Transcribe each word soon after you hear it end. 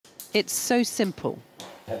It's so simple.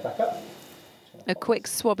 Head back up. A quick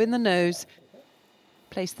swab in the nose,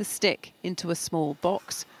 place the stick into a small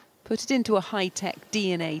box, put it into a high-tech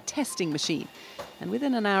DNA testing machine, and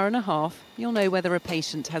within an hour and a half, you'll know whether a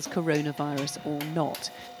patient has coronavirus or not.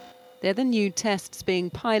 They're the new tests being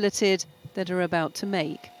piloted that are about to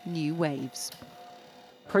make new waves.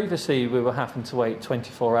 Previously, we were having to wait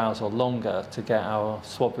 24 hours or longer to get our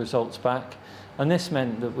swab results back, and this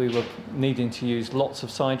meant that we were needing to use lots of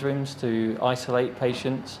side rooms to isolate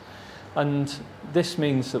patients, and this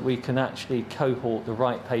means that we can actually cohort the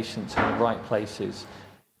right patients in the right places.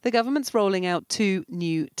 The government's rolling out two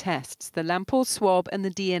new tests, the Lamport swab and the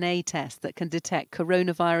DNA test that can detect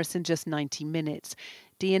coronavirus in just 90 minutes.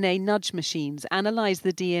 DNA nudge machines analyse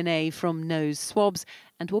the DNA from nose swabs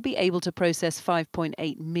and will be able to process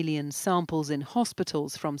 5.8 million samples in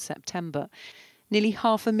hospitals from September. Nearly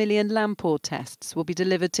 500,000 Lamport tests will be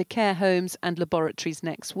delivered to care homes and laboratories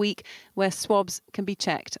next week, where swabs can be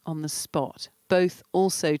checked on the spot. Both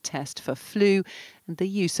also test for flu, and the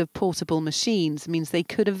use of portable machines means they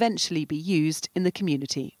could eventually be used in the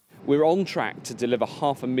community. We're on track to deliver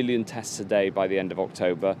 500,000 tests a day by the end of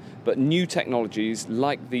October, but new technologies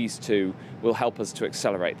like these two will help us to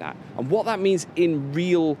accelerate that. And what that means in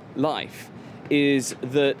real life is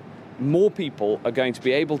that more people are going to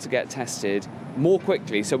be able to get tested more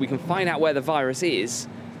quickly so we can find out where the virus is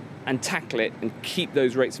and tackle it and keep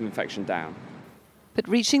those rates of infection down. But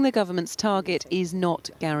reaching the government's target is not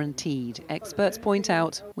guaranteed. Experts point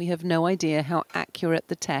out we have no idea how accurate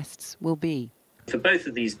the tests will be. For both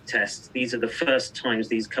of these tests, these are the first times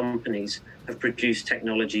these companies have produced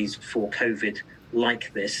technologies for COVID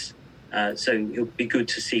like this. So it'll be good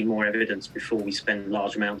to see more evidence before we spend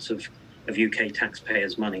large amounts of UK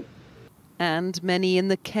taxpayers' money. And many in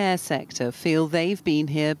the care sector feel they've been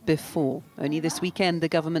here before. Only this weekend, the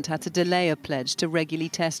government had to delay a pledge to regularly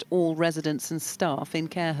test all residents and staff in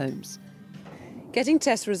care homes. Getting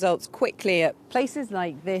test results quickly at places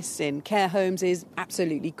like this in care homes is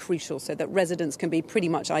absolutely crucial so that residents can be pretty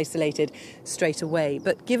much isolated straight away.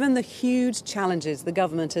 But given the huge challenges the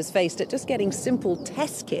government has faced at just getting simple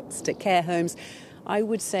test kits to care homes, I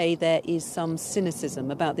would say there is some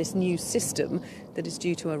cynicism about this new system that is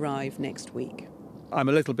due to arrive next week. I'm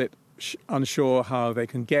a little bit unsure how they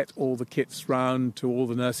can get all the kits round to all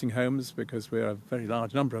the nursing homes, because we're a very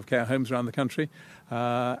large number of care homes around the country,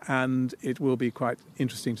 and it will be quite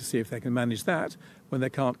interesting to see if they can manage that when they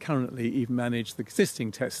can't currently even manage the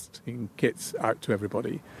existing testing kits out to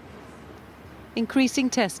everybody. Increasing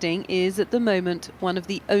testing is at the moment one of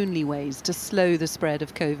the only ways to slow the spread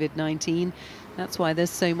of Covid-19. That's why there's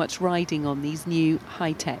so much riding on these new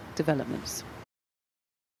high-tech developments.